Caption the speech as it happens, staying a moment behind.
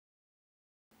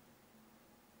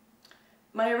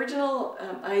My original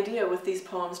idea with these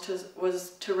poems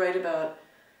was to write about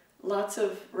lots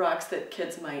of rocks that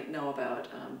kids might know about.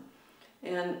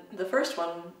 And the first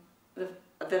one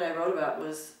that I wrote about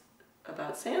was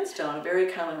about sandstone, a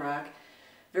very common rock,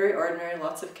 very ordinary,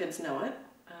 lots of kids know it.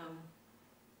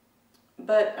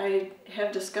 But I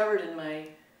have discovered in my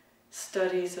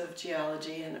studies of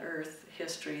geology and earth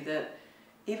history that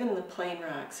even the plain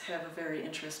rocks have a very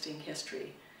interesting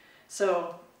history.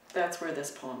 So that's where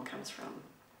this poem comes from.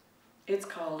 It's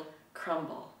called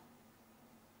Crumble.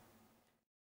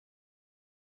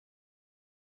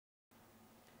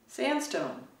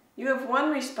 Sandstone, you have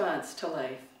one response to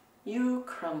life. You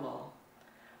crumble.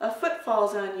 A foot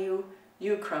falls on you,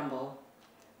 you crumble.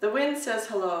 The wind says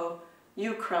hello,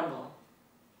 you crumble.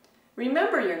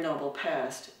 Remember your noble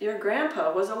past. Your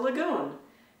grandpa was a lagoon,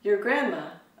 your grandma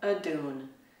a dune.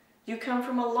 You come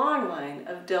from a long line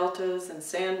of deltas and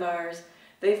sandbars.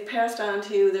 They've passed on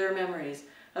to you their memories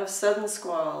of sudden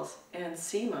squalls and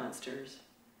sea monsters.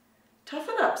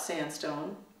 Toughen up,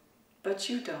 sandstone, but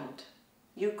you don't.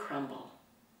 You crumble.